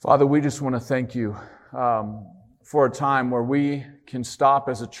Father, we just want to thank you for a time where we can stop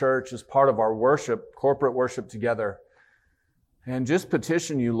as a church, as part of our worship, corporate worship together, and just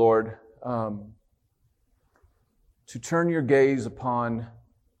petition you, Lord, to turn your gaze upon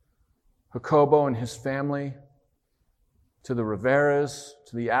Jacobo and his family, to the Riveras,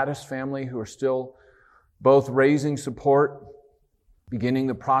 to the Addis family, who are still both raising support, beginning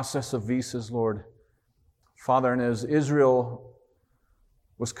the process of visas, Lord. Father, and as Israel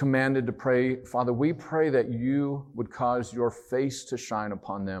was commanded to pray, Father, we pray that you would cause your face to shine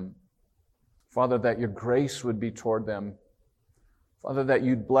upon them. Father, that your grace would be toward them. Father, that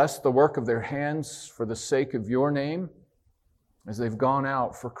you'd bless the work of their hands for the sake of your name as they've gone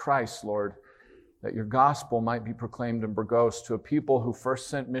out for Christ, Lord, that your gospel might be proclaimed in Burgos to a people who first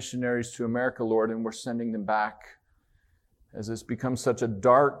sent missionaries to America, Lord, and we're sending them back as it's become such a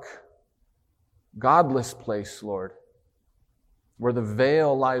dark, godless place, Lord, where the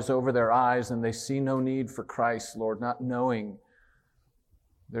veil lies over their eyes and they see no need for Christ, Lord, not knowing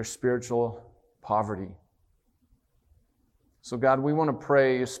their spiritual poverty. So God, we want to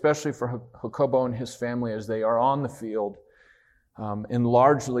pray, especially for Jacobo and his family as they are on the field and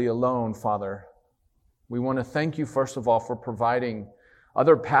largely alone, Father. We want to thank you, first of all, for providing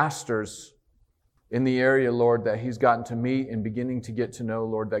other pastors in the area, Lord, that he's gotten to meet and beginning to get to know,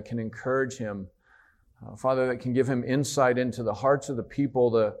 Lord, that can encourage him. Father, that can give him insight into the hearts of the people,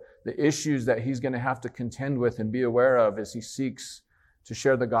 the issues that he's going to have to contend with and be aware of as he seeks to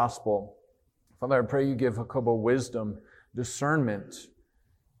share the gospel. Father, I pray you give Jacobo wisdom, discernment,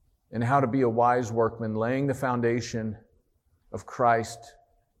 in how to be a wise workman, laying the foundation of Christ,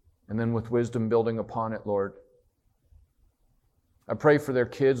 and then with wisdom building upon it, Lord. I pray for their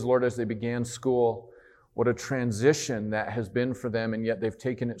kids, Lord, as they began school. What a transition that has been for them, and yet they've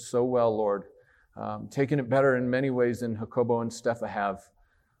taken it so well, Lord. Taken it better in many ways than Jacobo and Stepha have.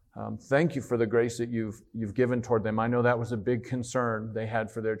 Thank you for the grace that you've given toward them. I know that was a big concern they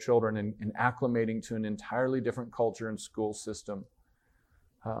had for their children in acclimating to an entirely different culture and school system.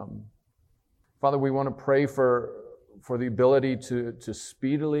 Father, we want to pray for the ability to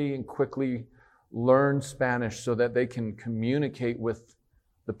speedily and quickly learn Spanish so that they can communicate with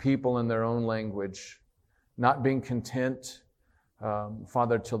the people in their own language, not being content,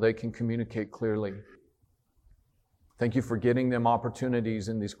 Father, till they can communicate clearly. Thank you for getting them opportunities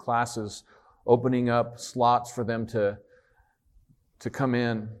in these classes, opening up slots for them to come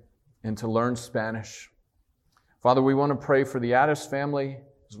in and to learn Spanish. Father, we want to pray for the Addis family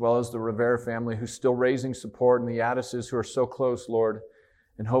as well as the Rivera family who's still raising support, and the Addises who are so close, Lord,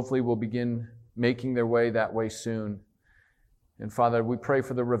 and hopefully will begin making their way that way soon. And Father, we pray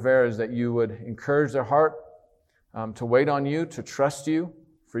for the Riveras that you would encourage their heart to wait on you, to trust you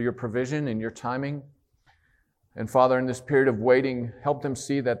for your provision and your timing. And Father, in this period of waiting, help them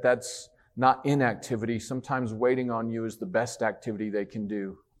see that that's not inactivity. Sometimes waiting on you is the best activity they can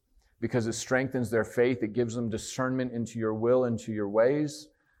do because it strengthens their faith. It gives them discernment into your will, into your ways.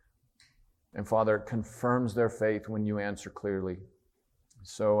 And Father, it confirms their faith when you answer clearly.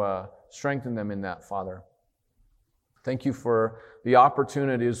 So strengthen them in that, Father. Thank you for the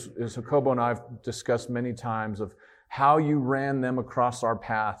opportunities, as Jacobo and I have discussed many times, of how you ran them across our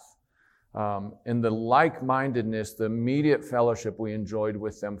path, and the like-mindedness, the immediate fellowship we enjoyed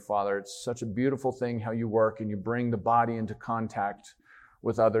with them, Father. It's such a beautiful thing how you work and you bring the body into contact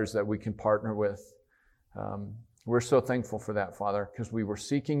with others that we can partner with. We're so thankful for that, Father, because we were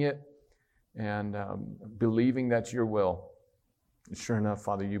seeking it and believing that's your will. And sure enough,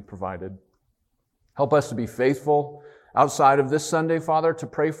 Father, you provided. Help us to be faithful outside of this Sunday, Father, to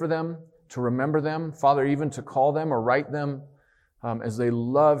pray for them, to remember them, Father, even to call them or write them as they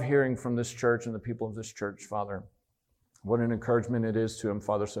love hearing from this church and the people of this church, Father. What an encouragement it is to them,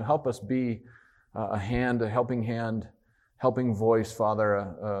 Father. So help us be a helping voice, Father,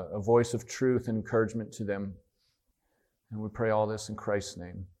 a voice of truth and encouragement to them. And we pray all this in Christ's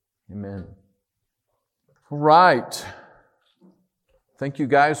name. Amen. All right. Thank you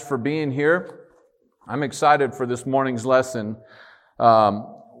guys for being here. I'm excited for this morning's lesson.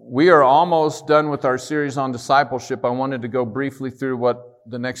 We are almost done with our series on discipleship. I wanted to go briefly through what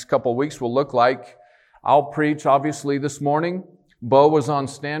the next couple of weeks will look like. I'll preach, obviously, this morning. Bo was on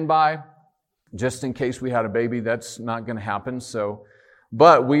standby, just in case we had a baby. That's not going to happen.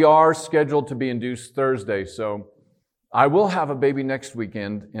 But we are scheduled to be induced Thursday, so I will have a baby next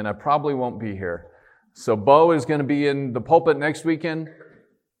weekend, and I probably won't be here. So Bo is going to be in the pulpit next weekend.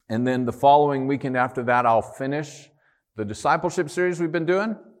 And then the following weekend after that, I'll finish the Discipleship Series we've been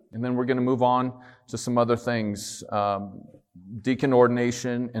doing. And then we're going to move on to some other things, deacon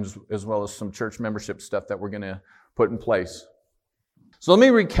ordination, as well as some church membership stuff that we're going to put in place. So let me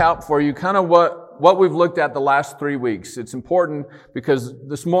recap for you kind of what we've looked at the last 3 weeks. It's important because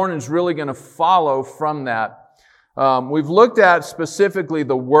this morning is really going to follow from that. We've looked at specifically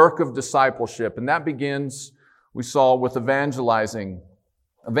the work of discipleship, and that begins, we saw, with evangelizing.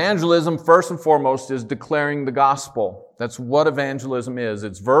 Evangelism, first and foremost, is declaring the gospel. That's what evangelism is.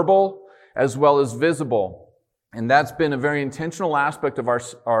 It's verbal as well as visible. And that's been a very intentional aspect of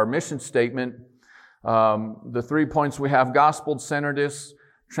our mission statement. The 3 points we have: gospel-centeredness,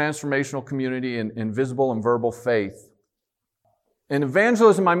 transformational community, and visible and verbal faith. In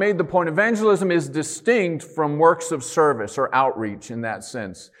evangelism, I made the point, evangelism is distinct from works of service or outreach in that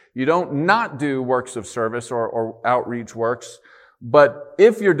sense. You don't not do works of service or outreach works, but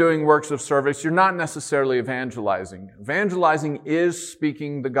if you're doing works of service, you're not necessarily evangelizing. Evangelizing is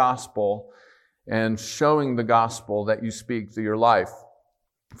speaking the gospel and showing the gospel that you speak through your life.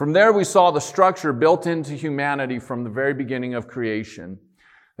 From there, we saw the structure built into humanity from the very beginning of creation,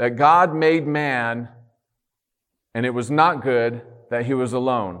 that God made man, and it was not good that he was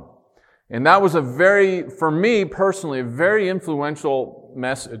alone. And that was for me personally, a very influential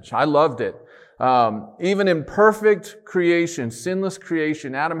message. I loved it. Even in perfect creation, sinless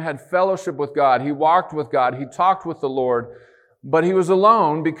creation, Adam had fellowship with God. He walked with God. He talked with the Lord. But he was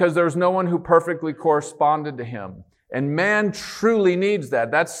alone because there was no one who perfectly corresponded to him. And man truly needs that.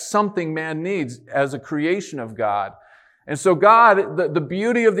 That's something man needs as a creation of God. And so God, the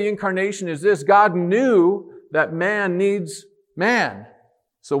beauty of the incarnation is this: God knew that man needs man.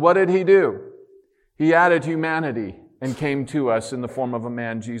 So what did he do? He added humanity and came to us in the form of a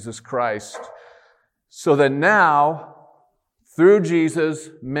man, Jesus Christ. So that now, through Jesus,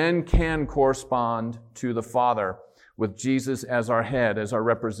 men can correspond to the Father, with Jesus as our head, as our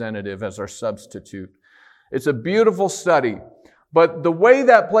representative, as our substitute. It's a beautiful study. But the way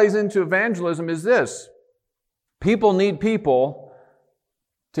that plays into evangelism is this: people need people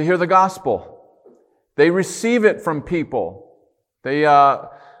to hear the gospel. They receive it from people.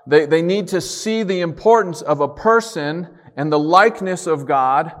 They need to see the importance of a person and the likeness of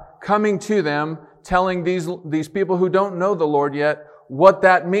God coming to them, telling these people who don't know the Lord yet what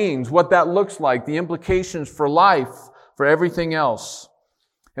that means, what that looks like, the implications for life, for everything else.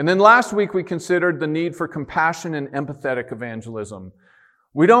 And then last week we considered the need for compassion and empathetic evangelism.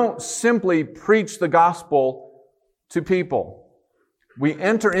 We don't simply preach the gospel to people. We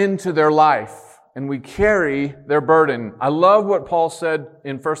enter into their life and we carry their burden. I love what Paul said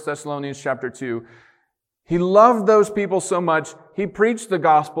in 1 Thessalonians chapter 2. He loved those people so much, he preached the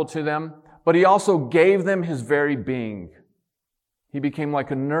gospel to them, but he also gave them his very being. He became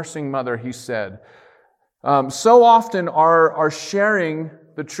like a nursing mother, he said. So often our sharing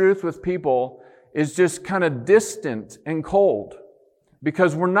the truth with people is just kind of distant and cold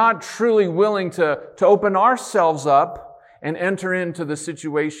because we're not truly willing to open ourselves up and enter into the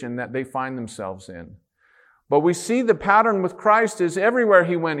situation that they find themselves in. But we see the pattern with Christ is everywhere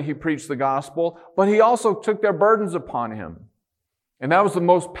he went, he preached the gospel, but he also took their burdens upon him. And that was the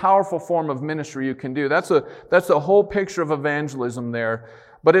most powerful form of ministry you can do. That's a whole picture of evangelism there,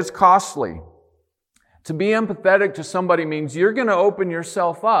 but it's costly. To be empathetic to somebody means you're going to open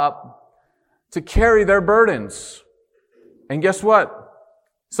yourself up to carry their burdens. And guess what?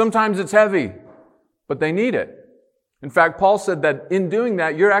 Sometimes it's heavy, but they need it. In fact, Paul said that in doing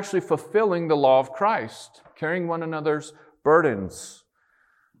that, you're actually fulfilling the law of Christ, carrying one another's burdens.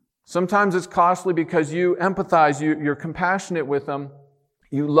 Sometimes it's costly because you empathize, you're compassionate with them,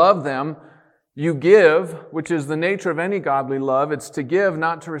 you love them, you give, which is the nature of any godly love. It's to give,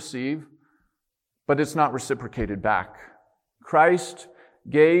 not to receive, but it's not reciprocated back. Christ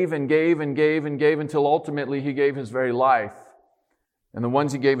gave and gave and gave and gave until ultimately he gave his very life. And the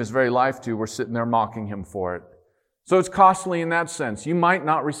ones he gave his very life to were sitting there mocking him for it. So it's costly in that sense. You might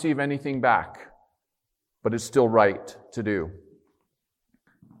not receive anything back, but it's still right to do.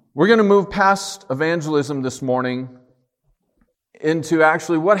 We're going to move past evangelism this morning into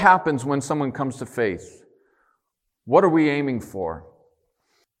actually what happens when someone comes to faith. What are we aiming for?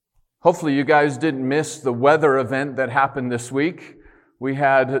 Hopefully you guys didn't miss the weather event that happened this week. We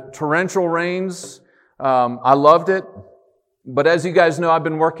had torrential rains. I loved it. But as you guys know, I've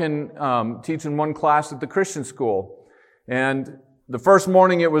been working, teaching one class at the Christian school. And the first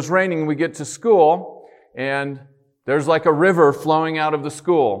morning it was raining, we get to school, and there's like a river flowing out of the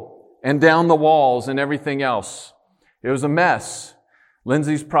school and down the walls and everything else. It was a mess.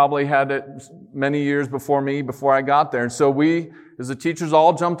 Lindsay's probably had it many years before me, before I got there. And so we, as the teachers,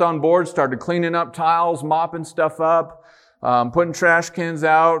 all jumped on board, started cleaning up tiles, mopping stuff up, putting trash cans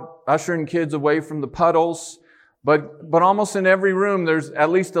out, ushering kids away from the puddles. But almost in every room, there's at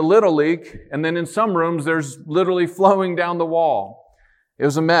least a little leak, and then in some rooms, there's literally flowing down the wall. It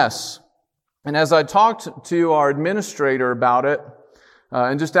was a mess. And as I talked to our administrator about it,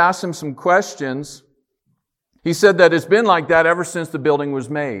 and just asked him some questions, he said that it's been like that ever since the building was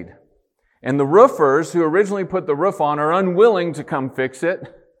made. And the roofers who originally put the roof on are unwilling to come fix it.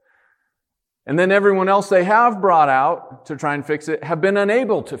 And then everyone else they have brought out to try and fix it have been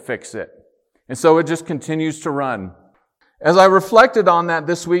unable to fix it. And so it just continues to run. As I reflected on that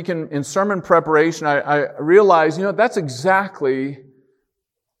this week in sermon preparation, I realized, that's exactly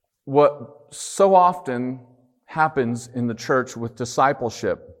what so often happens in the church with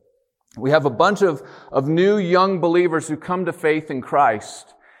discipleship. We have a bunch of new young believers who come to faith in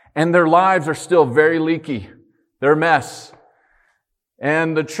Christ, and their lives are still very leaky. They're a mess.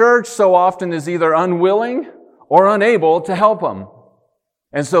 And the church so often is either unwilling or unable to help them.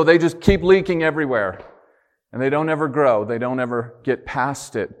 And so they just keep leaking everywhere. And they don't ever grow. They don't ever get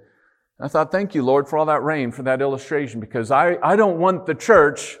past it. And I thought, thank you, Lord, for all that rain, for that illustration, because I don't want the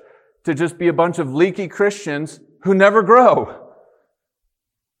church to just be a bunch of leaky Christians who never grow.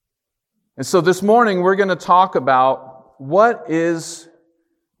 And so this morning we're going to talk about what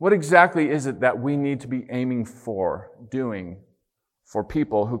exactly is it that we need to be aiming for, doing for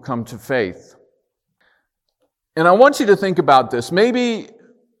people who come to faith. And I want you to think about this. Maybe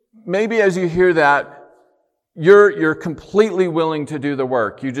as you hear that, you're completely willing to do the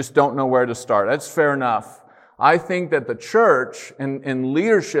work. You just don't know where to start. That's fair enough. I think that the church and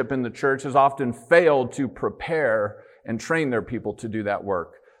leadership in the church has often failed to prepare and train their people to do that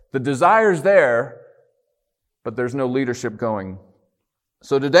work. The desire's there, but there's no leadership going.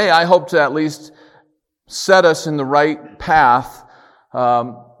 So today I hope to at least set us in the right path.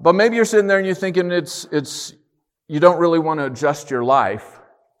 But maybe you're sitting there and you're thinking you don't really want to adjust your life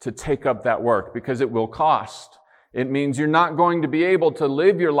to take up that work because it will cost. It means you're not going to be able to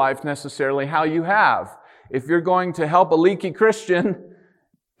live your life necessarily how you have. If you're going to help a leaky Christian,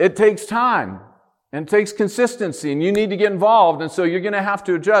 it takes time and it takes consistency, and you need to get involved, and so you're going to have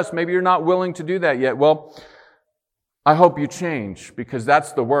to adjust. Maybe you're not willing to do that yet. Well, I hope you change, because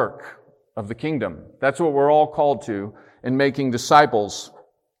that's the work of the kingdom. That's what we're all called to in making disciples.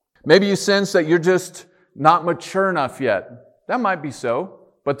 Maybe you sense that you're just not mature enough yet. That might be so.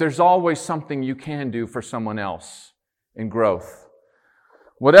 But there's always something you can do for someone else in growth.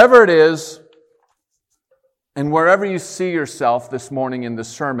 Whatever it is, and wherever you see yourself this morning in this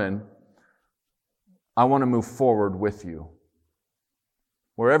sermon, I want to move forward with you.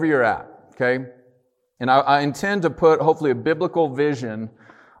 Wherever you're at, okay? And I intend to put, hopefully, a biblical vision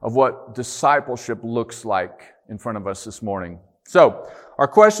of what discipleship looks like in front of us this morning. So, our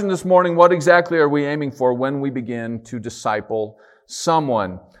question this morning, what exactly are we aiming for when we begin to disciple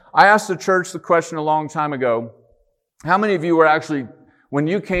someone? I asked the church the question a long time ago, how many of you were actually, when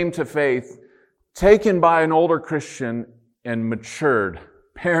you came to faith, taken by an older Christian and matured,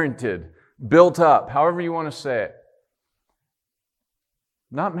 parented, built up, however you want to say it?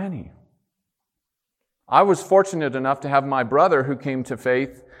 Not many. I was fortunate enough to have my brother who came to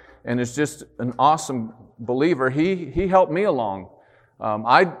faith and is just an awesome believer. He helped me along.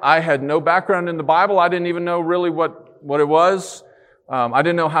 I had no background in the Bible. I didn't even know really what it was. I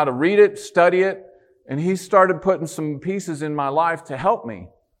didn't know how to read it, study it, and he started putting some pieces in my life to help me.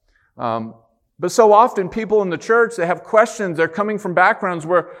 But so often people in the church, they have questions. They're coming from backgrounds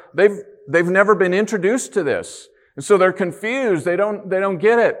where they've never been introduced to this. And so they're confused. They don't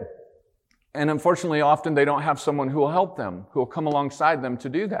get it. And unfortunately, often they don't have someone who will help them, who will come alongside them to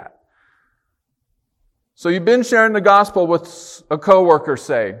do that. So you've been sharing the gospel with a coworker,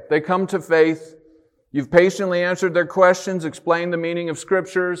 say. They come to faith. You've patiently answered their questions, explained the meaning of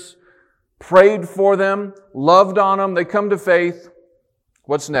scriptures, prayed for them, loved on them. They come to faith.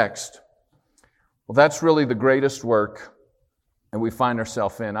 What's next? Well, that's really the greatest work that we find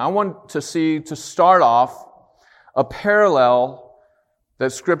ourselves in. I want to start off, a parallel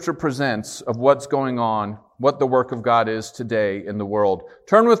that Scripture presents of what's going on, what the work of God is today in the world.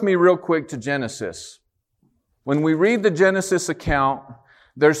 Turn with me real quick to Genesis. When we read the Genesis account,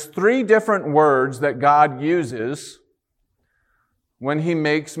 there's 3 different words that God uses when He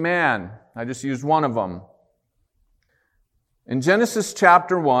makes man. I just used one of them. In Genesis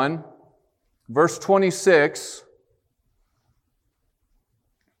chapter 1, verse 26,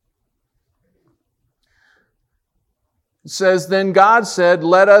 it says, "Then God said,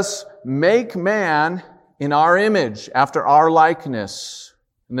 'Let us make man in our image, after our likeness.'"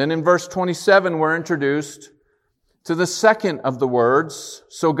 And then in verse 27, we're introduced to the second of the words.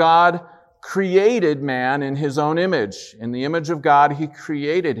 So God created man in His own image. In the image of God, He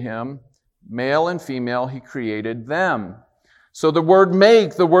created him. Male and female, He created them. So the word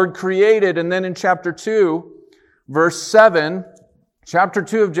make, the word created, and then in chapter 2, verse 7, Chapter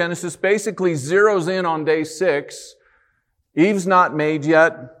 2 of Genesis basically zeroes in on day 6. Eve's not made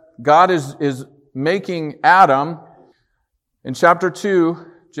yet. God is making Adam. In chapter 2,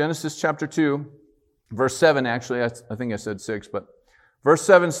 Genesis chapter 2, verse 7 actually, I think I said 6, but verse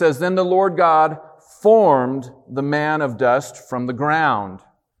 7 says, "Then the Lord God formed the man of dust from the ground.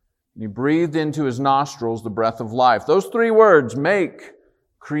 And He breathed into his nostrils the breath of life." Those 3 words, make,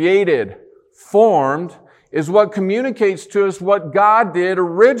 created, formed, is what communicates to us what God did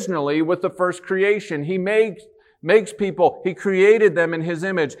originally with the first creation. He makes people. He created them in His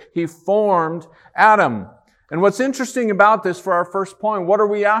image. He formed Adam. And what's interesting about this for our first point, what are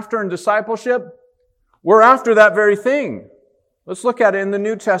we after in discipleship? We're after that very thing. Let's look at it in the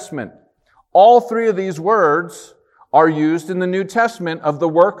New Testament. All 3 of these words are used in the New Testament of the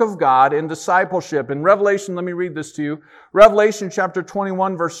work of God in discipleship. In Revelation, let me read this to you. Revelation chapter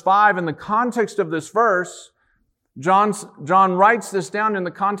 21, verse 5, in the context of this verse, John writes this down in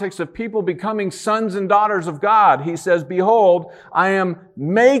the context of people becoming sons and daughters of God. He says, "Behold, I am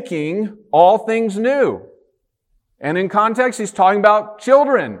making all things new." And in context, he's talking about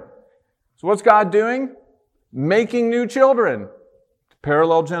children. So what's God doing? Making new children.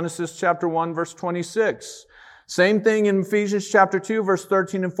 Parallel Genesis chapter 1, verse 26. Same thing in Ephesians chapter 2, verse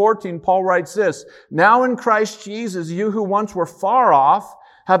 13 and 14. Paul writes this, "Now in Christ Jesus, you who once were far off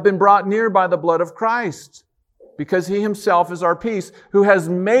have been brought near by the blood of Christ, because He Himself is our peace, who has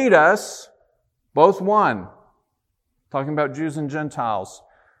made us both one." Talking about Jews and Gentiles.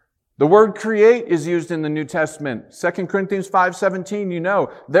 The word create is used in the New Testament. 2 Corinthians 5:17, you know.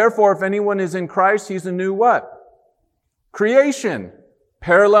 "Therefore, if anyone is in Christ, he's a new" what? Creation.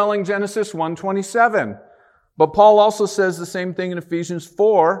 Paralleling Genesis 1:27. But Paul also says the same thing in Ephesians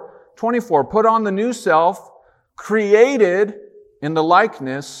 4:24. "Put on the new self, created in the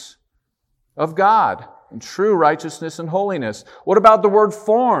likeness of God, in true righteousness and holiness." What about the word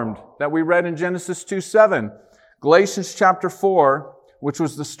formed that we read in Genesis 2:7? Galatians chapter 4, which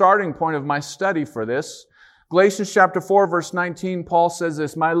was the starting point of my study for this. Galatians chapter 4, verse 19, Paul says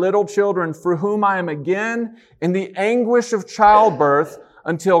this, "My little children, for whom I am again in the anguish of childbirth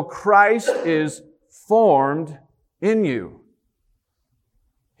until Christ is formed in you."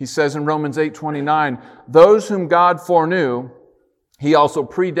 He says in Romans 8:29, "Those whom God foreknew, He also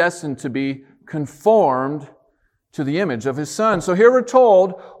predestined to be conformed to the image of His Son." So here we're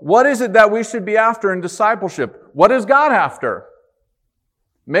told, what is it that we should be after in discipleship? What is God after?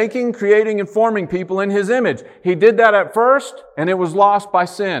 Making, creating, and forming people in His image. He did that at first, and it was lost by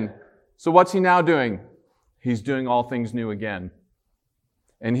sin. So what's He now doing? He's doing all things new again.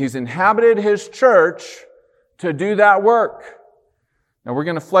 And He's inhabited His church to do that work. Now we're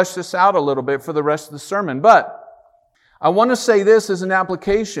going to flesh this out a little bit for the rest of the sermon, but I want to say this as an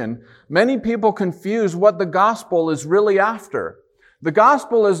application. Many people confuse what the gospel is really after. The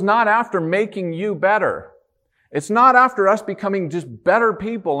gospel is not after making you better. It's not after us becoming just better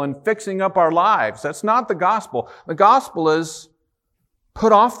people and fixing up our lives. That's not the gospel. The gospel is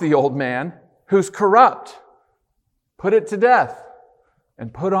put off the old man who's corrupt. Put it to death.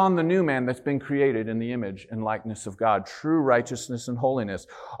 And put on the new man that's been created in the image and likeness of God. True righteousness and holiness.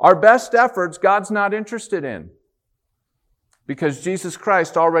 Our best efforts, God's not interested in. Because Jesus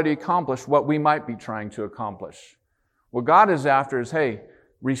Christ already accomplished what we might be trying to accomplish. What God is after is, hey,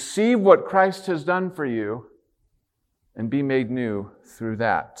 receive what Christ has done for you and be made new through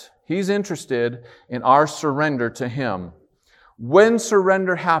that. He's interested in our surrender to Him. When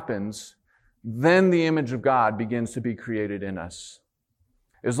surrender happens, then the image of God begins to be created in us.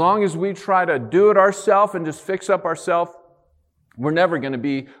 As long as we try to do it ourselves and just fix up ourselves, we're never going to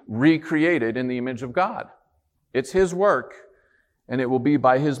be recreated in the image of God. It's His work, and it will be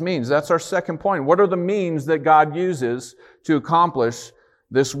by His means. That's our second point. What are the means that God uses to accomplish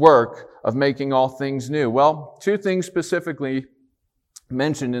this work of making all things new? Well, two things specifically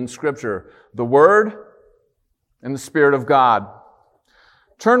mentioned in Scripture. The Word and the Spirit of God.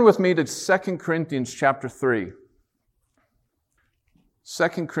 Turn with me to 2 Corinthians chapter 3.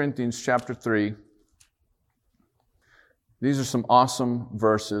 2 Corinthians chapter 3. These are some awesome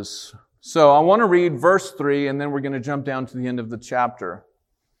verses. So I want to read verse 3, and then we're going to jump down to the end of the chapter.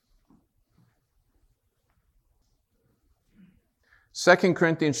 2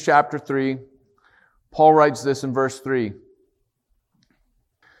 Corinthians chapter 3, Paul writes this in verse 3.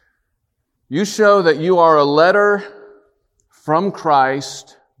 "You show that you are a letter from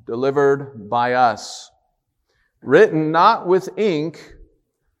Christ delivered by us, written not with ink,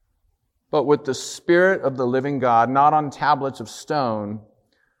 but with the Spirit of the living God, not on tablets of stone,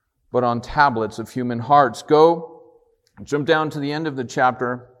 but on tablets of human hearts." Jump down to the end of the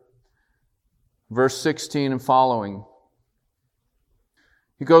chapter, verse 16 and following.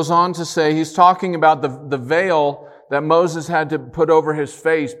 He goes on to say, he's talking about the veil that Moses had to put over his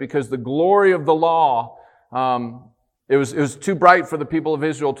face because the glory of the law, it was too bright for the people of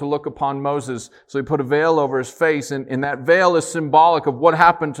Israel to look upon Moses. So he put a veil over his face, and that veil is symbolic of what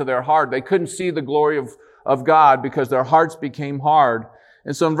happened to their heart. They couldn't see the glory of God because their hearts became hard.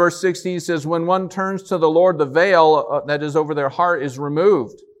 And so in verse 16 he says, when one turns to the Lord, the veil that is over their heart is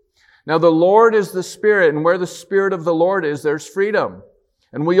removed. Now the Lord is the Spirit, and where the Spirit of the Lord is, there's freedom.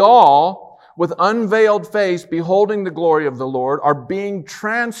 And we all, with unveiled face, beholding the glory of the Lord, are being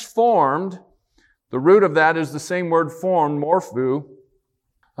transformed. The root of that is the same word formed, morphu.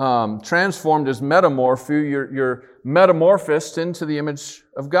 Transformed is metamorpho. You're metamorphosed into the image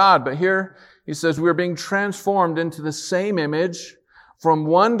of God. But here he says we're being transformed into the same image from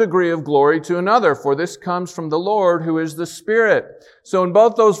one degree of glory to another, for this comes from the Lord who is the Spirit. So in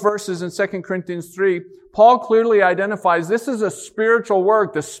both those verses in 2 Corinthians 3, Paul clearly identifies this is a spiritual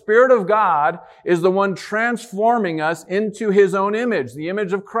work. The Spirit of God is the one transforming us into His own image, the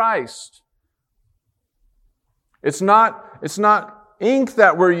image of Christ. It's not ink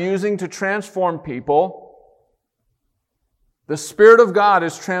that we're using to transform people. The Spirit of God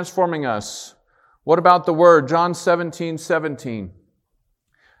is transforming us. What about the Word? John 17:17.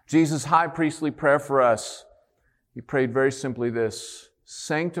 Jesus' high priestly prayer for us. He prayed very simply this: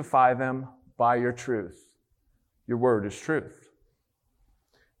 sanctify them by your truth. Your word is truth.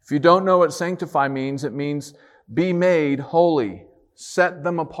 If you don't know what sanctify means, it means be made holy. Set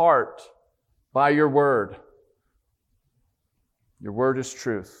them apart by your word. Your word is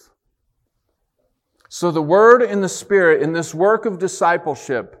truth. So the Word and the Spirit in this work of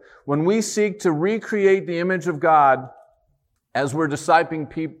discipleship, when we seek to recreate the image of God as we're discipling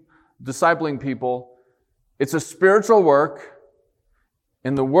people, it's a spiritual work,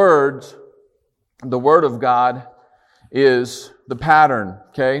 and the Word of God is the pattern,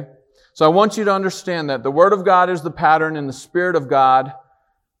 okay? So I want you to understand that the Word of God is the pattern, and the Spirit of God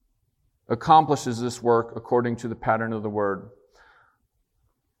accomplishes this work according to the pattern of the Word.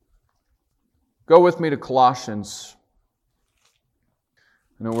 Go with me to Colossians.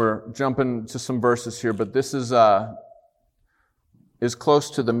 I know we're jumping to some verses here, but this is close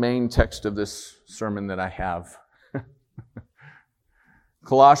to the main text of this sermon that I have.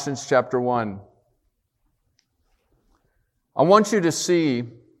 Colossians chapter 1. I want you to see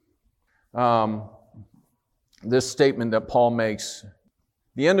this statement that Paul makes.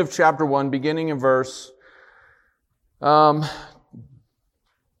 The end of chapter 1, beginning in verse...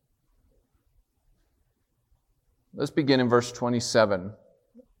 let's begin in verse 27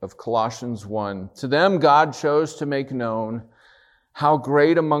 of Colossians 1. To them God chose to make known how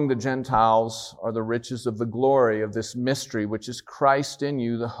great among the Gentiles are the riches of the glory of this mystery, which is Christ in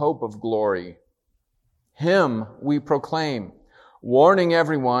you, the hope of glory. Him we proclaim, warning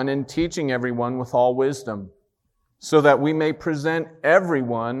everyone and teaching everyone with all wisdom, so that we may present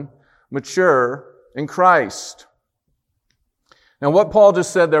everyone mature in Christ. Now, what Paul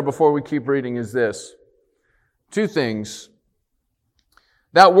just said there before we keep reading is this. Two things.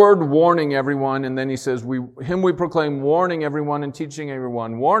 That word warning everyone, and then he says, Him we proclaim, warning everyone and teaching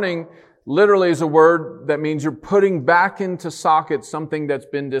everyone. Warning literally is a word that means you're putting back into socket something that's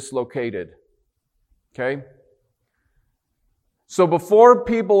been dislocated. Okay? So before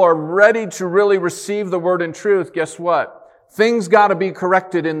people are ready to really receive the word in truth, guess what? Things got to be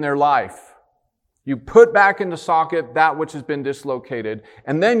corrected in their life. You put back into socket that which has been dislocated,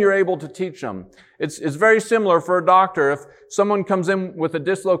 and then you're able to teach them. It's very similar for a doctor. If someone comes in with a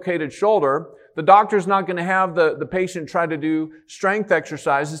dislocated shoulder, the doctor's not going to have the patient try to do strength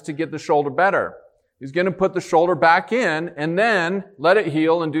exercises to get the shoulder better. He's going to put the shoulder back in and then let it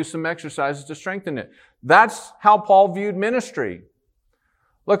heal and do some exercises to strengthen it. That's how Paul viewed ministry.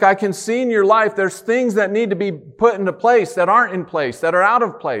 Look, I can see in your life there's things that need to be put into place that aren't in place, that are out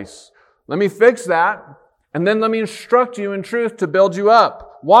of place. Let me fix that, and then let me instruct you in truth to build you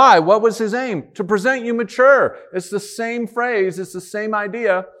up. Why? What was his aim? To present you mature. It's the same phrase. It's the same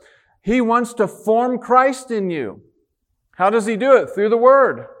idea. He wants to form Christ in you. How does he do it? Through the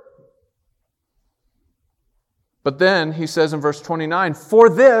Word. But then he says in verse 29, for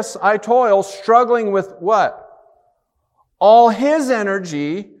this I toil, struggling with what? All His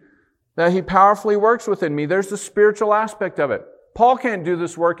energy that He powerfully works within me. There's the spiritual aspect of it. Paul can't do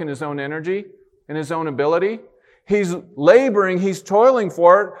this work in his own energy, in his own ability. He's laboring, he's toiling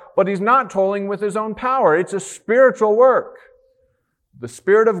for it, but he's not toiling with his own power. It's a spiritual work. The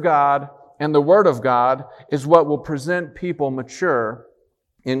Spirit of God and the Word of God is what will present people mature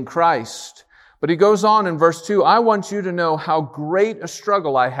in Christ. But he goes on in verse 2, I want you to know how great a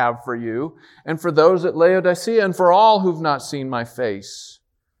struggle I have for you and for those at Laodicea and for all who've not seen my face,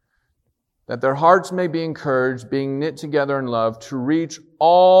 that their hearts may be encouraged, being knit together in love, to reach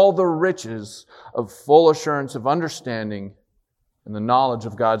all the riches of full assurance of understanding and the knowledge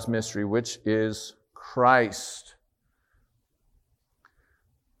of God's mystery, which is Christ.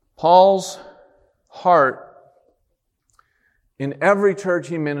 Paul's heart in every church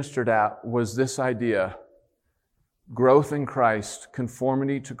he ministered at was this idea: growth in Christ,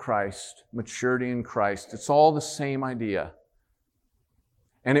 conformity to Christ, maturity in Christ. It's all the same idea.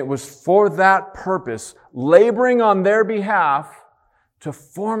 And it was for that purpose, laboring on their behalf to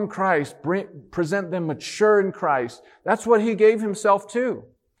form Christ, present them mature in Christ. That's what he gave himself to.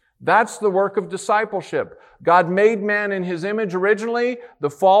 That's the work of discipleship. God made man in his image originally. The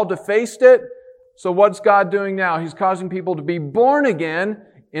fall defaced it. So what's God doing now? He's causing people to be born again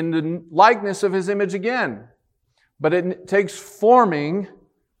in the likeness of his image again. But it takes forming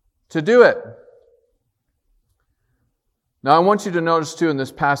to do it. Now I want you to notice too in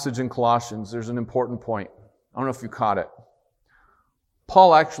this passage in Colossians, there's an important point. I don't know if you caught it.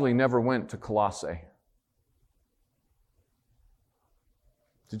 Paul actually never went to Colossae.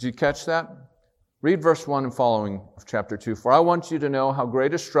 Did you catch that? Read verse 1 and following of chapter 2. For I want you to know how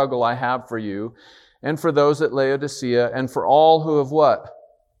great a struggle I have for you and for those at Laodicea and for all who have what?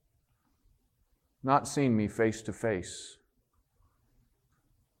 Not seen me face to face.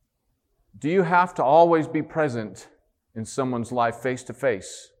 Do you have to always be present in someone's life face to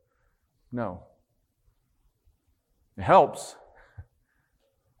face? No. It helps.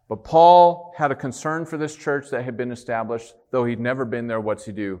 But Paul had a concern for this church that had been established. Though he'd never been there, what's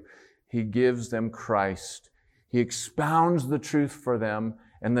he do? He gives them Christ. He expounds the truth for them.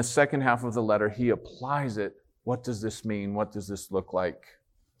 And the second half of the letter, he applies it. What does this mean? What does this look like?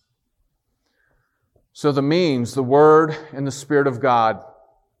 So the means, the Word and the Spirit of God.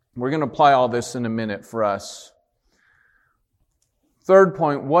 We're going to apply all this in a minute for us. Third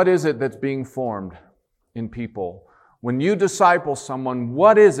point, what is it that's being formed in people? When you disciple someone,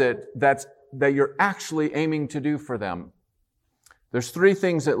 what is it that you're actually aiming to do for them? There's three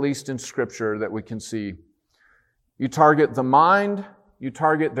things, at least in Scripture, that we can see. You target the mind, you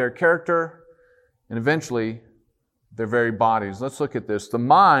target their character, and eventually their very bodies. Let's look at this. The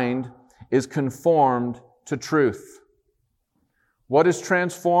mind is conformed to truth. What is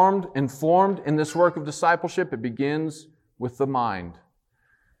transformed and formed in this work of discipleship? It begins with the mind.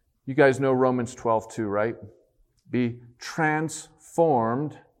 You guys know Romans 12:2, right? Be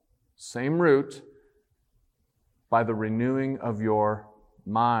transformed, same root, by the renewing of your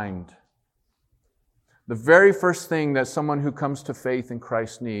mind. The very first thing that someone who comes to faith in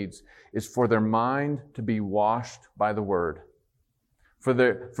Christ needs is for their mind to be washed by the Word. For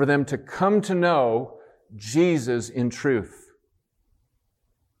them to come to know Jesus in truth.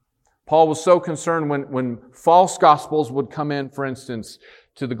 Paul was so concerned when false gospels would come in, for instance,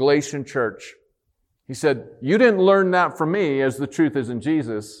 to the Galatian church. He said, you didn't learn that from me, as the truth is in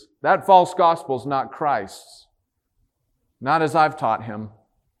Jesus. That false gospel is not Christ's. Not as I've taught him.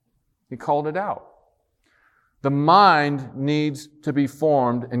 He called it out. The mind needs to be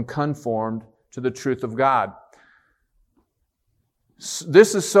formed and conformed to the truth of God.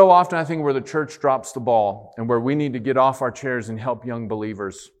 This is so often, I think, where the church drops the ball and where we need to get off our chairs and help young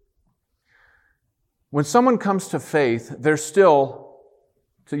believers. When someone comes to faith, there's still,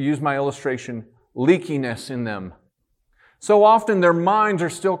 to use my illustration, leakiness in them. So often their minds are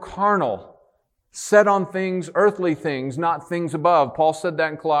still carnal, set on things, earthly things, not things above. Paul said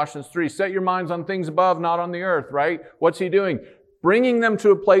that in Colossians 3. Set your minds on things above, not on the earth, right? What's he doing? Bringing them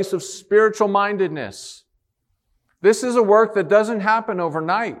to a place of spiritual mindedness. This is a work that doesn't happen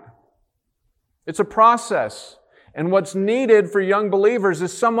overnight. It's a process. And what's needed for young believers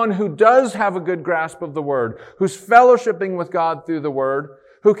is someone who does have a good grasp of the Word, who's fellowshipping with God through the Word,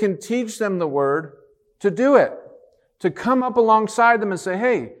 who can teach them the Word to do it, to come up alongside them and say,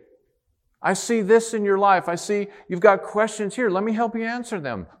 hey, I see this in your life. I see you've got questions here. Let me help you answer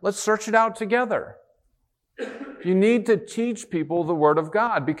them. Let's search it out together. You need to teach people the Word of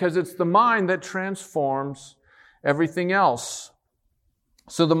God because it's the mind that transforms everything else.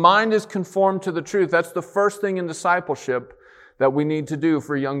 So the mind is conformed to the truth. That's the first thing in discipleship that we need to do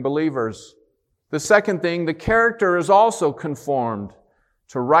for young believers. The second thing, the character is also conformed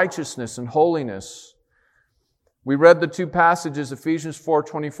to righteousness and holiness. We read the two passages, Ephesians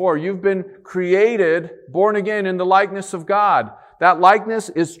 4:24. You've been created, born again in the likeness of God. That likeness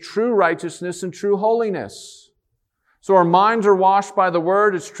is true righteousness and true holiness. So our minds are washed by the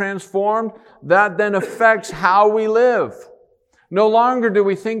Word. It's transformed. That then affects how we live. No longer do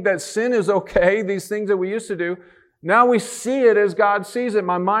we think that sin is okay, these things that we used to do. Now we see it as God sees it.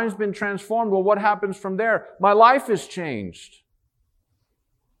 My mind's been transformed. Well, what happens from there? My life is changed.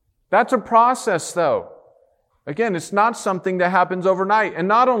 That's a process, though. Again, it's not something that happens overnight. And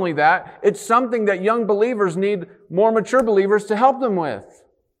not only that, it's something that young believers need more mature believers to help them with,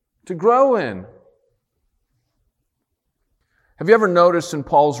 to grow in. Have you ever noticed in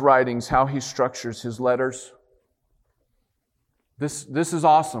Paul's writings how he structures his letters? This is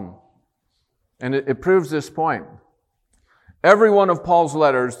awesome. And it proves this point. Every one of Paul's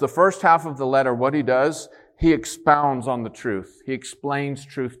letters, the first half of the letter, what he does, he expounds on the truth. He explains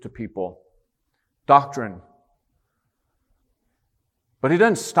truth to people. Doctrine. But he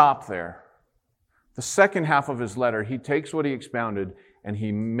doesn't stop there. The second half of his letter, he takes what he expounded and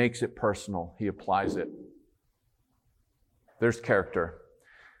he makes it personal. He applies it. There's character.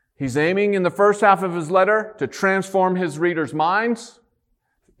 He's aiming in the first half of his letter to transform his readers' minds,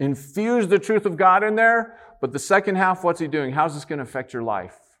 infuse the truth of God in there. But the second half, what's he doing? How's this going to affect your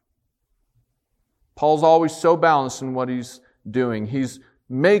life? Paul's always so balanced in what he's doing. He's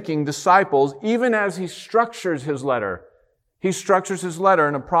making disciples even as he structures his letter. He structures his letter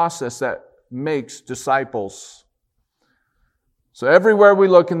in a process that makes disciples. So everywhere we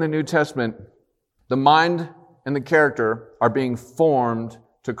look in the New Testament, the mind and the character are being formed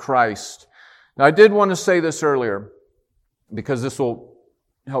to Christ. Now, I did want to say this earlier because this will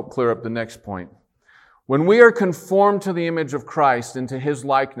help clear up the next point. When we are conformed to the image of Christ and to His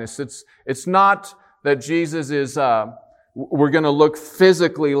likeness, it's not that Jesus is, we're going to look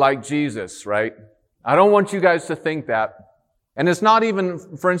physically like Jesus, right? I don't want you guys to think that. And it's not even,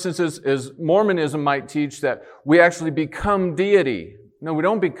 for instance, as Mormonism might teach, that we actually become deity. No, we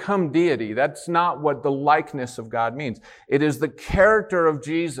don't become deity. That's not what the likeness of God means. It is the character of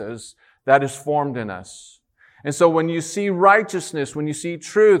Jesus that is formed in us. And so when you see righteousness, when you see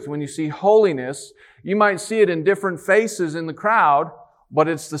truth, when you see holiness, you might see it in different faces in the crowd, but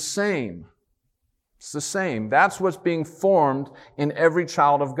it's the same. It's the same. That's what's being formed in every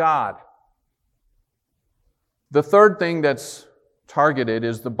child of God. The third thing that's targeted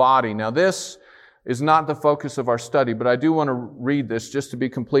is the body. Now, this is not the focus of our study, but I do want to read this just to be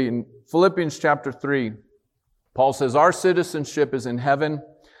complete. In Philippians chapter 3, Paul says, our citizenship is in heaven.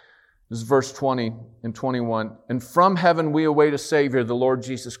 This is verse 20 and 21. And from heaven we await a Savior, the Lord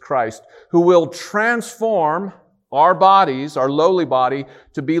Jesus Christ, who will transform our bodies, our lowly body,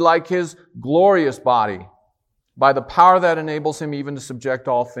 to be like His glorious body, by the power that enables Him even to subject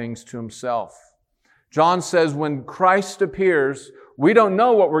all things to Himself. John says when Christ appears, we don't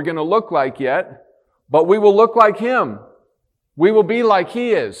know what we're going to look like yet, but we will look like Him. We will be like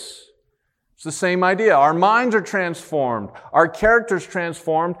He is. It's the same idea. Our minds are transformed, our character's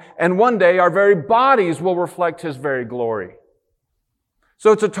transformed, and one day our very bodies will reflect His very glory.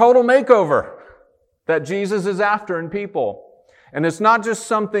 So it's a total makeover that Jesus is after in people. And it's not just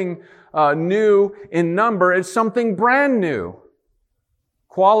something new in number, it's something brand new.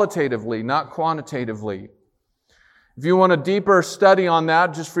 Qualitatively, not quantitatively. If you want a deeper study on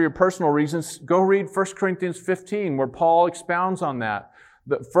that, just for your personal reasons, go read 1 Corinthians 15, where Paul expounds on that.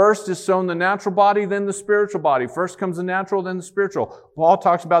 The first is sown the natural body, then the spiritual body. First comes the natural, then the spiritual. Paul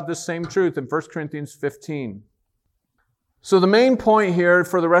talks about this same truth in 1 Corinthians 15. So the main point here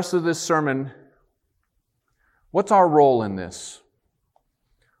for the rest of this sermon, what's our role in this?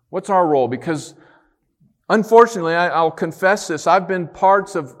 What's our role? Because unfortunately, I'll confess this, I've been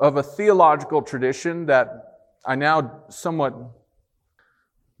parts of a theological tradition that I now somewhat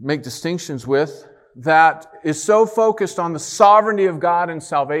make distinctions with, that is so focused on the sovereignty of God and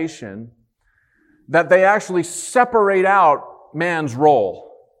salvation that they actually separate out man's role.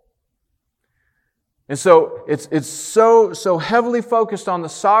 And so it's so heavily focused on the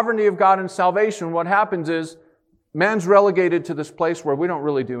sovereignty of God and salvation, what happens is man's relegated to this place where we don't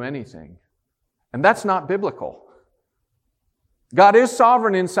really do anything. And that's not biblical. God is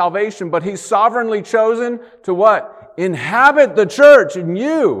sovereign in salvation, but He's sovereignly chosen to what? Inhabit the church and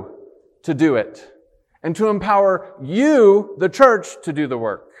you to do it. And to empower you, the church, to do the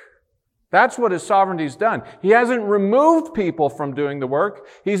work. That's what His sovereignty's done. He hasn't removed people from doing the work.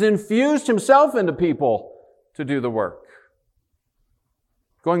 He's infused Himself into people to do the work.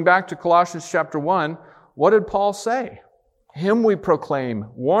 Going back to Colossians chapter 1, what did Paul say? Him we proclaim,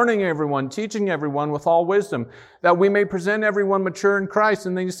 warning everyone, teaching everyone with all wisdom, that we may present everyone mature in Christ.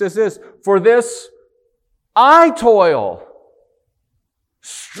 And then he says this, for this I toil,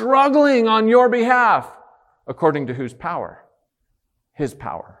 struggling on your behalf, according to whose power? His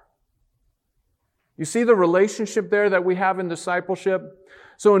power. You see the relationship there that we have in discipleship?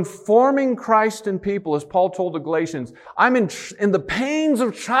 So in forming Christ in people, as Paul told the Galatians, I'm in the pains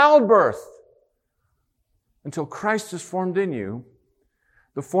of childbirth until Christ is formed in you.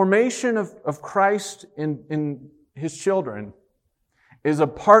 The formation of Christ in His children is a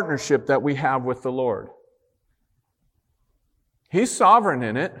partnership that we have with the Lord. He's sovereign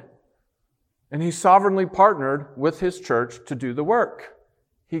in it, and He's sovereignly partnered with His church to do the work.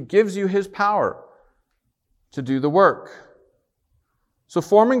 He gives you His power to do the work. So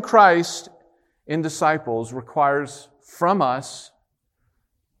forming Christ in disciples requires from us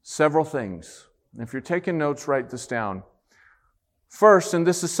several things. And if you're taking notes, write this down. First, and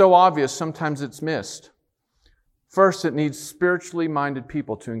this is so obvious, sometimes it's missed. First, it needs spiritually minded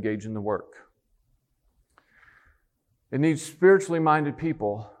people to engage in the work. It needs spiritually minded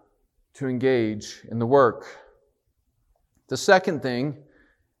people to engage in the work. The second thing,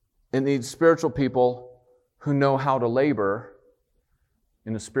 it needs spiritual people who know how to labor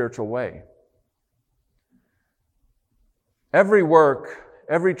in a spiritual way. Every work,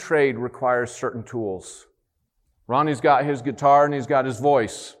 every trade requires certain tools. Ronnie's got his guitar and he's got his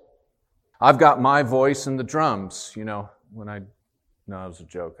voice. I've got my voice and the drums. No, that was a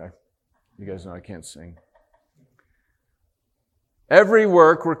joke. You guys know I can't sing. Every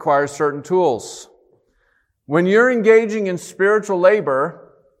work requires certain tools. When you're engaging in spiritual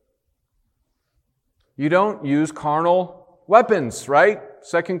labor, you don't use carnal weapons, right?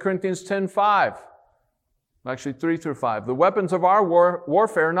 2 Corinthians 10:5. Actually, 3-5. The weapons of our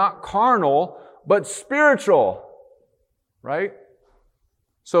warfare are not carnal, but spiritual, right?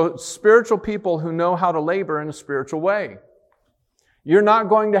 So spiritual people who know how to labor in a spiritual way. You're not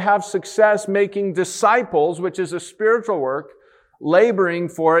going to have success making disciples, which is a spiritual work, laboring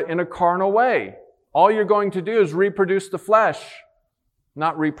for it in a carnal way. All you're going to do is reproduce the flesh,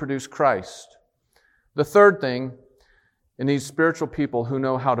 not reproduce Christ. The third thing, it needs spiritual people who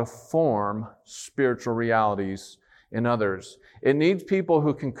know how to form spiritual realities in others. It needs people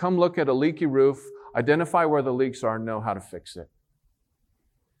who can come look at a leaky roof, identify where the leaks are, and know how to fix it.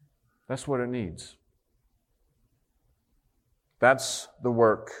 That's what it needs. That's the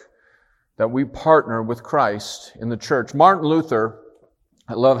work that we partner with Christ in the church. Martin Luther,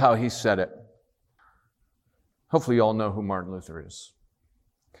 I love how he said it. Hopefully you all know who Martin Luther is.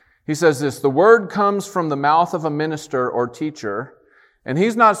 He says this, the word comes from the mouth of a minister or teacher, and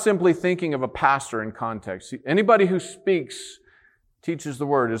he's not simply thinking of a pastor in context. Anybody who speaks, teaches the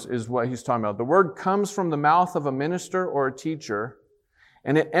word is what he's talking about. The word comes from the mouth of a minister or a teacher,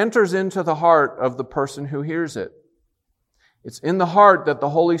 and it enters into the heart of the person who hears it. It's in the heart that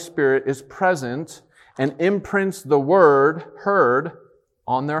the Holy Spirit is present and imprints the word heard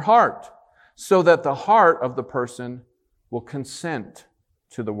on their heart, so that the heart of the person will consent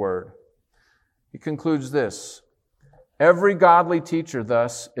to the word. He concludes this, every godly teacher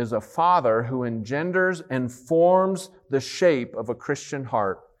thus is a father who engenders and forms the shape of a Christian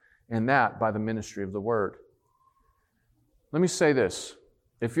heart, and that by the ministry of the word. Let me say this,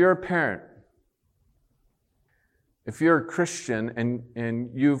 if you're a parent, if you're a Christian and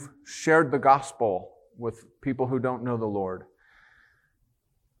you've shared the gospel with people who don't know the Lord,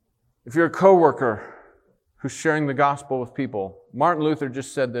 if you're a coworker who's sharing the gospel with people, Martin Luther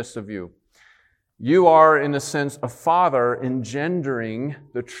just said this of you. You are, in a sense, a father engendering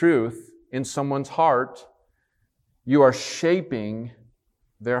the truth in someone's heart. You are shaping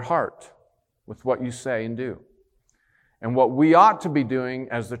their heart with what you say and do. And what we ought to be doing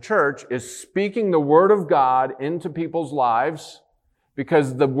as the church is speaking the Word of God into people's lives,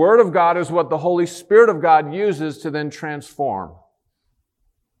 because the Word of God is what the Holy Spirit of God uses to then transform.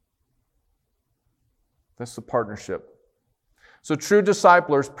 That's the partnership. So true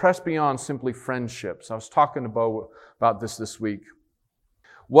disciplers press beyond simply friendships. I was talking to Bo about this week.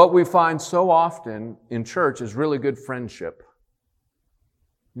 What we find so often in church is really good friendship.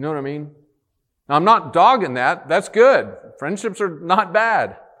 You know what I mean? Now, I'm not dogging that. That's good. Friendships are not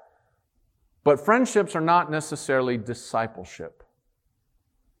bad. But friendships are not necessarily discipleship.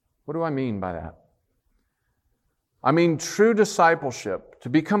 What do I mean by that? I mean, true discipleship, to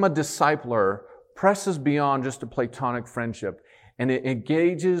become a discipler, presses beyond just a platonic friendship, and it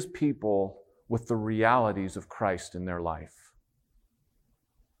engages people with the realities of Christ in their life.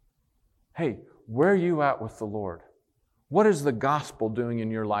 Hey, where are you at with the Lord? What is the gospel doing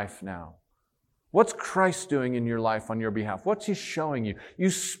in your life now? What's Christ doing in your life on your behalf? What's He showing you? You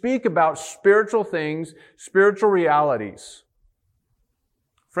speak about spiritual things, spiritual realities.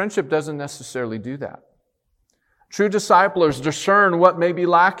 Friendship doesn't necessarily do that. True disciplers discern what may be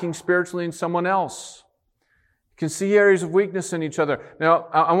lacking spiritually in someone else. You can see areas of weakness in each other. Now,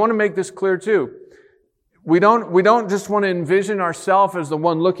 I want to make this clear too. We don't just want to envision ourselves as the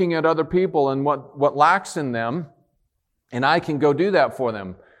one looking at other people and what lacks in them, and I can go do that for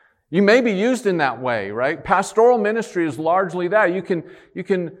them. You may be used in that way, right? Pastoral ministry is largely that. You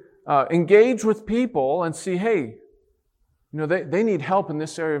can engage with people and see, hey, They need help in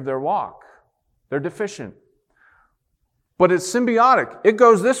this area of their walk. They're deficient. But it's symbiotic. It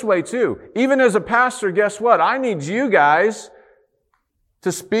goes this way too. Even as a pastor, guess what? I need you guys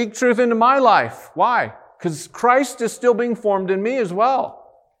to speak truth into my life. Why? Because Christ is still being formed in me as well.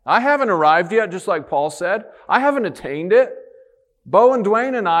 I haven't arrived yet, just like Paul said. I haven't attained it. Bo and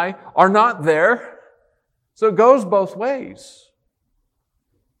Dwayne and I are not there. So it goes both ways.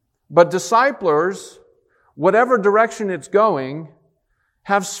 But disciplers, whatever direction it's going,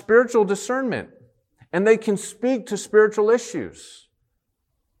 have spiritual discernment. And they can speak to spiritual issues.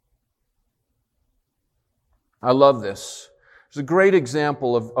 I love this. There's a great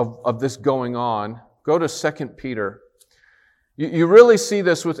example of this going on. Go to 2 Peter. You really see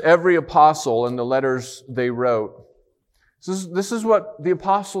this with every apostle in the letters they wrote. This is what the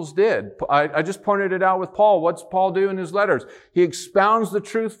apostles did. I just pointed it out with Paul. What's Paul do in his letters? He expounds the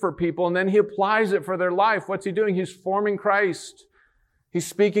truth for people and then he applies it for their life. What's he doing? He's forming Christ. He's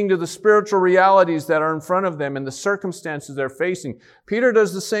speaking to the spiritual realities that are in front of them and the circumstances they're facing. Peter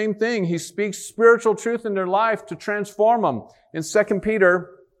does the same thing. He speaks spiritual truth in their life to transform them. In 2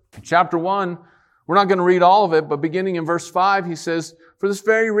 Peter chapter 1, we're not going to read all of it, but beginning in verse 5, he says, "For this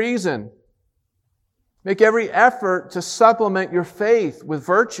very reason, make every effort to supplement your faith with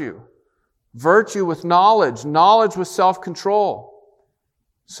virtue, virtue with knowledge, knowledge with self-control,"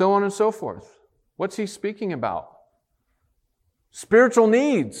 so on and so forth. What's he speaking about? Spiritual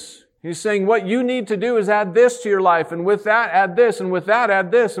needs. He's saying what you need to do is add this to your life, and with that add this, and with that add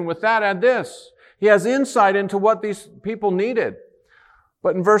this, and with that add this. He has insight into what these people needed.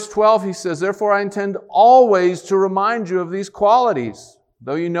 But in verse 12 he says, "Therefore I intend always to remind you of these qualities,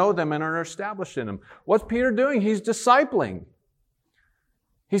 though you know them and are established in them." What's Peter doing? He's discipling.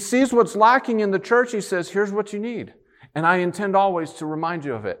 He sees what's lacking in the church. He says, here's what you need. And I intend always to remind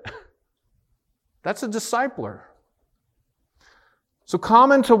you of it. That's a discipler. So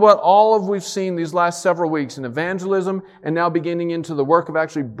common to what all of we've seen these last several weeks in evangelism and now beginning into the work of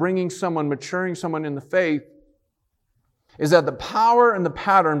actually bringing someone, maturing someone in the faith, is that the power and the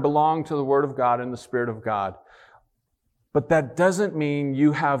pattern belong to the Word of God and the Spirit of God. But that doesn't mean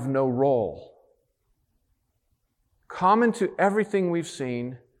you have no role. Common to everything we've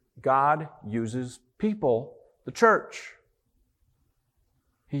seen, God uses people, the church.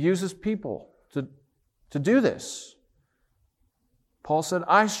 He uses people to do this. Paul said,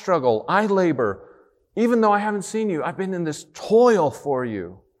 "I struggle, I labor. Even though I haven't seen you, I've been in this toil for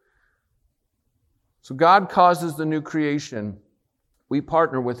you." So God causes the new creation. We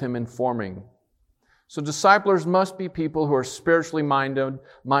partner with Him in forming. So disciplers must be people who are spiritually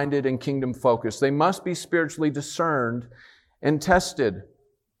minded and kingdom focused. They must be spiritually discerned and tested.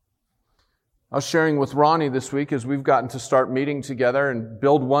 I was sharing with Ronnie this week as we've gotten to start meeting together and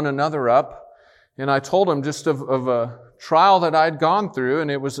build one another up. And I told him just of a trial that I'd gone through,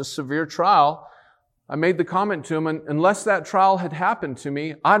 and it was a severe trial. I made the comment to him, unless that trial had happened to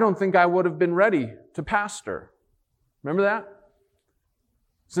me, I don't think I would have been ready to pastor. Remember that?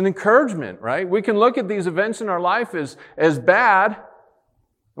 It's an encouragement, right? We can look at these events in our life as bad,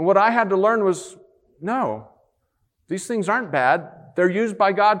 and what I had to learn was, no, these things aren't bad. They're used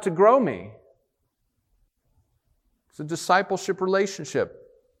by God to grow me. It's a discipleship relationship.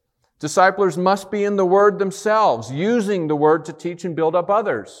 Disciplers must be in the Word themselves, using the Word to teach and build up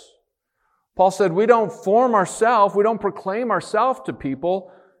others. Paul said, we don't form ourselves, we don't proclaim ourselves to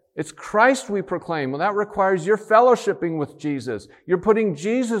people. It's Christ we proclaim. Well, that requires your fellowshipping with Jesus. You're putting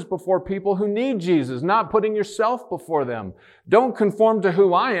Jesus before people who need Jesus, not putting yourself before them. Don't conform to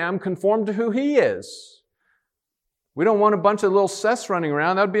who I am, conform to who He is. We don't want a bunch of little Seths running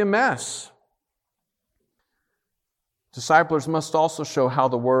around. That would be a mess. Disciplers must also show how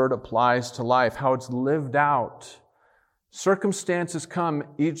the Word applies to life, how it's lived out. Circumstances come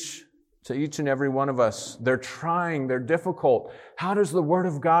to each and every one of us. They're trying, they're difficult. How does the Word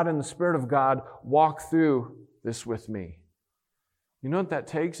of God and the Spirit of God walk through this with me? You know what that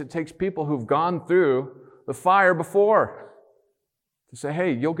takes? It takes people who've gone through the fire before to say,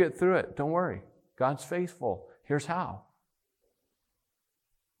 hey, you'll get through it. Don't worry. God's faithful. Here's how.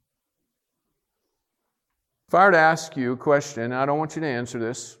 If I were to ask you a question, I don't want you to answer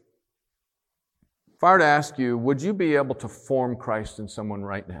this. If I were to ask you, would you be able to form Christ in someone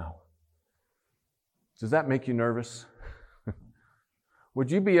right now? Does that make you nervous?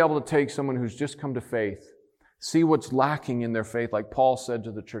 Would you be able to take someone who's just come to faith, see what's lacking in their faith, like Paul said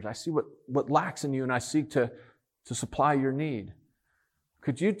to the church, I see what lacks in you and I seek to supply your need.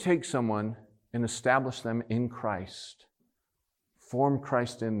 Could you take someone and establish them in Christ, form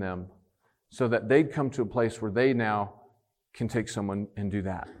Christ in them, so that they'd come to a place where they now can take someone and do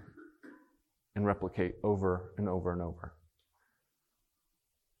that and replicate over and over and over?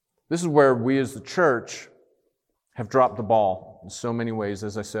 This is where we as the church have dropped the ball in so many ways.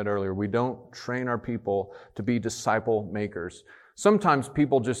 As I said earlier, we don't train our people to be disciple makers. Sometimes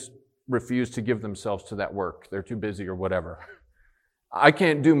people just refuse to give themselves to that work. They're too busy or whatever. I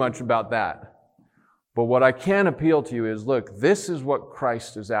can't do much about that. But what I can appeal to you is, look, this is what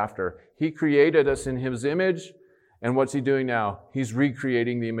Christ is after. He created us in His image, and what's He doing now? He's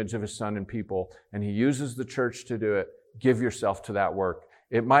recreating the image of His Son in people, and He uses the church to do it. Give yourself to that work.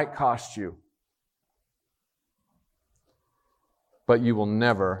 It might cost you, but you will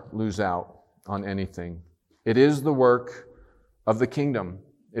never lose out on anything. It is the work of the kingdom.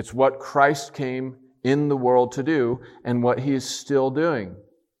 It's what Christ came in the world to do and what He is still doing.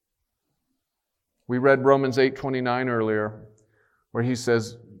 We read Romans 8:29 earlier, where he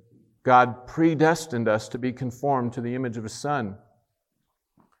says, God predestined us to be conformed to the image of His Son.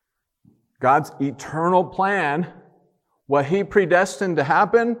 God's eternal plan, what He predestined to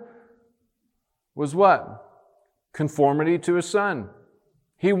happen, was what? Conformity to His Son.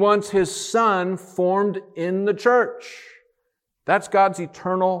 He wants His Son formed in the church. That's God's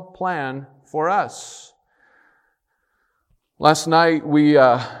eternal plan for us. Last night, we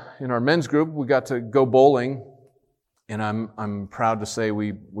in our men's group, we got to go bowling, and I'm proud to say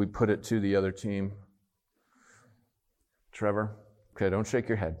we put it to the other team. Trevor, okay, don't shake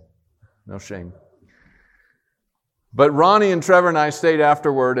your head. No shame. But Ronnie and Trevor and I stayed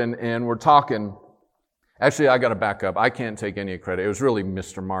afterward, and we're talking. Actually, I got to back up. I can't take any credit. It was really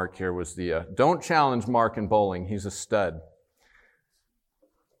Mr. Mark here was the, don't challenge Mark in bowling. He's a stud.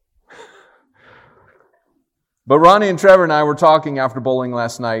 But Ronnie and Trevor and I were talking after bowling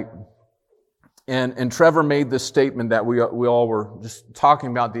last night, and Trevor made this statement that we all were just talking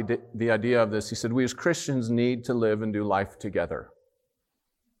about the idea of this. He said, we as Christians need to live and do life together.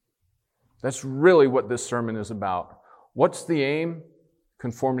 That's really what this sermon is about. What's the aim?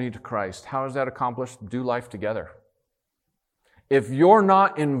 Conformity to Christ. How is that accomplished? Do life together. If you're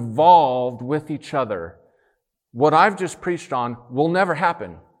not involved with each other, what I've just preached on will never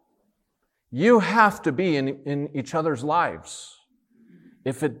happen. You have to be in each other's lives.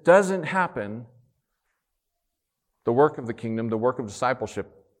 If it doesn't happen, the work of the kingdom, the work of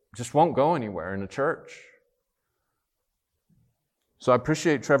discipleship, just won't go anywhere in a church. So I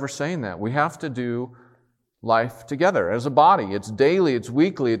appreciate Trevor saying that. We have to do life together as a body. It's daily, it's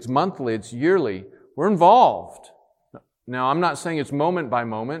weekly, it's monthly, it's yearly. We're involved. Now, I'm not saying it's moment by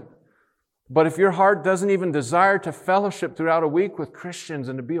moment, but if your heart doesn't even desire to fellowship throughout a week with Christians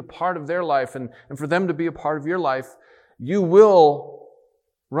and to be a part of their life and for them to be a part of your life, you will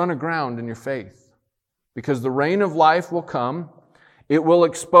run aground in your faith. Because the rain of life will come. It will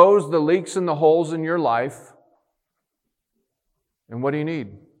expose the leaks and the holes in your life. And what do you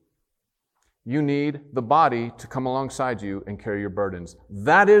need? You need the body to come alongside you and carry your burdens.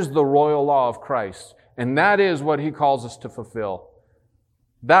 That is the royal law of Christ. And that is what He calls us to fulfill.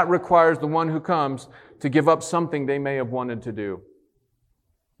 That requires the one who comes to give up something they may have wanted to do.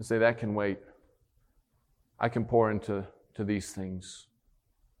 And say, that can wait. I can pour into these things.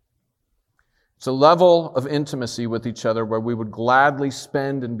 It's a level of intimacy with each other where we would gladly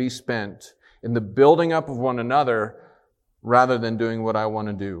spend and be spent in the building up of one another rather than doing what I want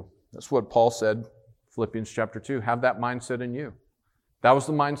to do. That's what Paul said, Philippians chapter 2. Have that mindset in you. That was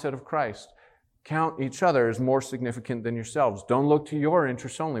the mindset of Christ. Count each other as more significant than yourselves. Don't look to your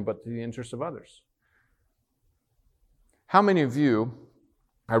interests only, but to the interests of others. How many of you,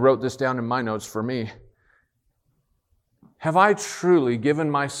 I wrote this down in my notes for me, have I truly given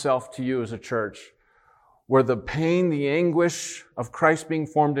myself to you as a church where the pain, the anguish of Christ being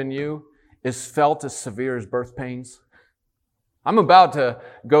formed in you is felt as severe as birth pains? I'm about to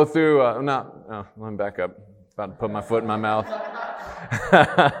go through, let me back up. About to put my foot in my mouth.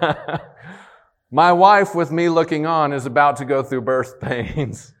 My wife, with me looking on, is about to go through birth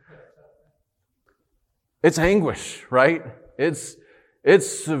pains. It's anguish, right? It's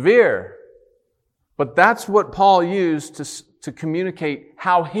severe. But that's what Paul used to communicate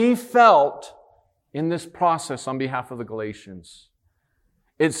how he felt in this process on behalf of the Galatians.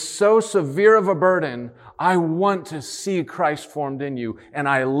 It's so severe of a burden. I want to see Christ formed in you. And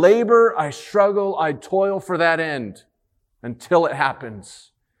I labor, I struggle, I toil for that end until it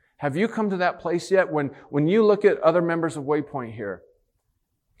happens. Have you come to that place yet? When you look at other members of Waypoint here,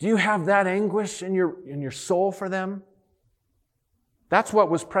 do you have that anguish in your soul for them? That's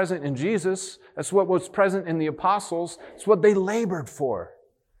what was present in Jesus. That's what was present in the apostles. It's what they labored for.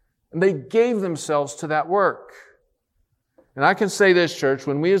 And they gave themselves to that work. And I can say this, church,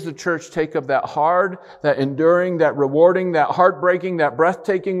 when we as the church take up that hard, that enduring, that rewarding, that heartbreaking, that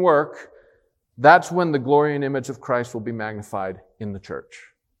breathtaking work, that's when the glory and image of Christ will be magnified in the church.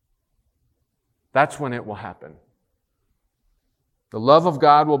 That's when it will happen. The love of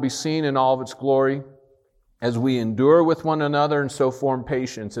God will be seen in all of its glory as we endure with one another and so form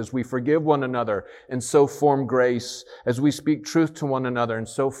patience, as we forgive one another and so form grace, as we speak truth to one another and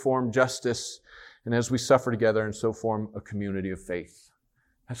so form justice, and as we suffer together and so form a community of faith.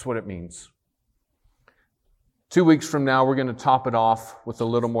 That's what it means. 2 weeks from now, we're going to top it off with a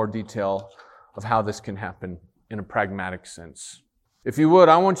little more detail of how this can happen in a pragmatic sense. If you would,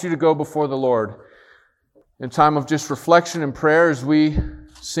 I want you to go before the Lord in time of just reflection and prayer as we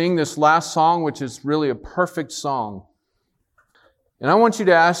sing this last song, which is really a perfect song. And I want you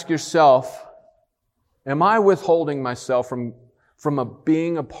to ask yourself, am I withholding myself from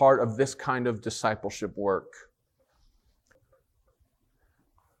being a part of this kind of discipleship work?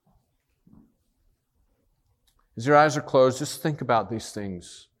 As your eyes are closed, just think about these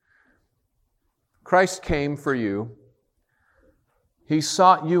things. Christ came for you. He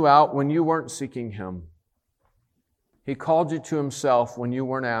sought you out when you weren't seeking Him. He called you to Himself when you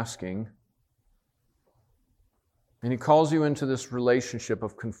weren't asking. And He calls you into this relationship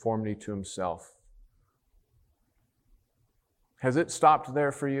of conformity to Himself. Has it stopped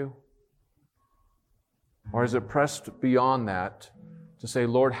there for you? Or has it pressed beyond that to say,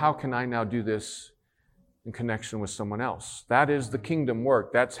 Lord, how can I now do this in connection with someone else? That is the kingdom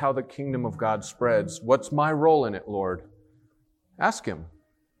work. That's how the kingdom of God spreads. What's my role in it, Lord? Ask Him.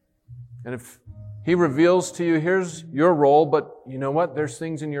 And if He reveals to you, here's your role, but you know what? There's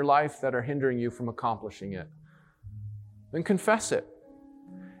things in your life that are hindering you from accomplishing it. Then confess it.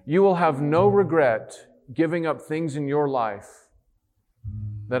 You will have no regret giving up things in your life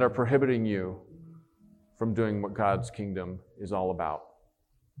that are prohibiting you from doing what God's kingdom is all about.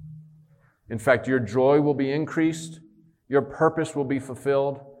 In fact, your joy will be increased, your purpose will be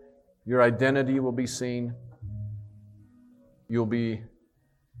fulfilled, your identity will be seen. You'll be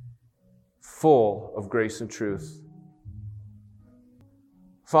full of grace and truth.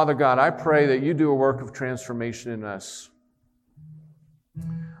 Father God, I pray that you do a work of transformation in us.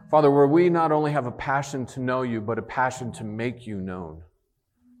 Father, where we not only have a passion to know you, but a passion to make you known.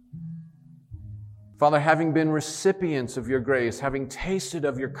 Father, having been recipients of your grace, having tasted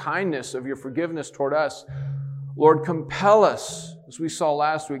of your kindness, of your forgiveness toward us, Lord, compel us, as we saw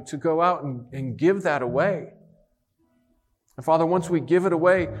last week, to go out and give that away. And Father, once we give it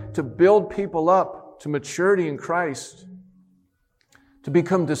away, to build people up to maturity in Christ, to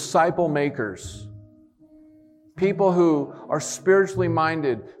become disciple makers, people who are spiritually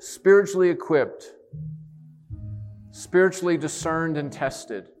minded, spiritually equipped, spiritually discerned and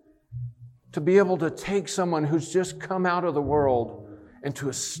tested, to be able to take someone who's just come out of the world and to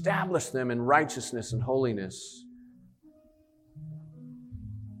establish them in righteousness and holiness.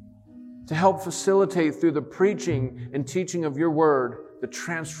 To help facilitate through the preaching and teaching of your word the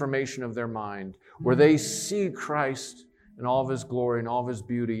transformation of their mind, where they see Christ in all of His glory and all of His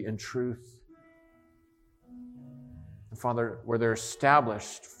beauty and truth. And Father, where they're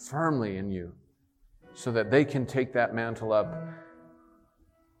established firmly in you so that they can take that mantle up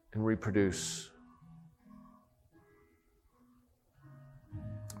and reproduce.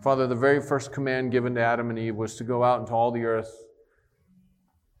 Father, the very first command given to Adam and Eve was to go out into all the earth,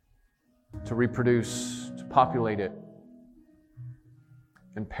 to reproduce, to populate it.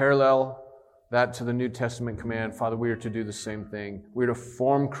 And parallel that to the New Testament command, Father, we are to do the same thing. We are to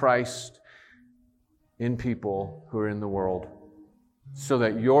form Christ in people who are in the world, so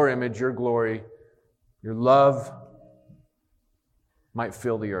that your image, your glory, your love might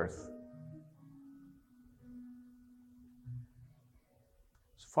fill the earth.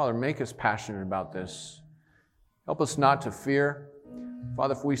 So, Father, make us passionate about this. Help us not to fear.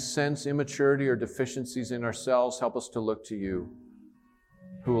 Father, if we sense immaturity or deficiencies in ourselves, help us to look to you,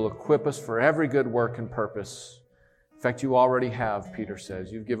 who will equip us for every good work and purpose. In fact, you already have, Peter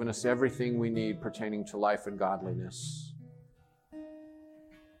says. You've given us everything we need pertaining to life and godliness.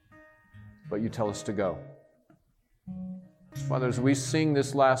 But you tell us to go. Father, as we sing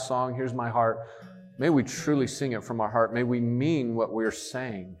this last song, Here's My Heart, may we truly sing it from our heart. May we mean what we're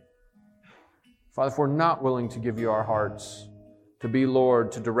saying. Father, if we're not willing to give you our hearts, to be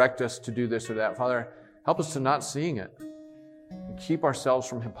Lord, to direct us to do this or that, Father, help us to not sing it and keep ourselves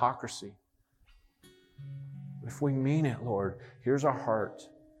from hypocrisy. If we mean it, Lord, here's our heart,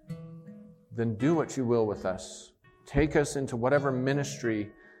 then do what you will with us. Take us into whatever ministry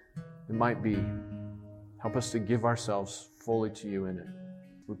it might be. Help us to give ourselves fully to you in it.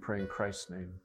 We pray in Christ's name.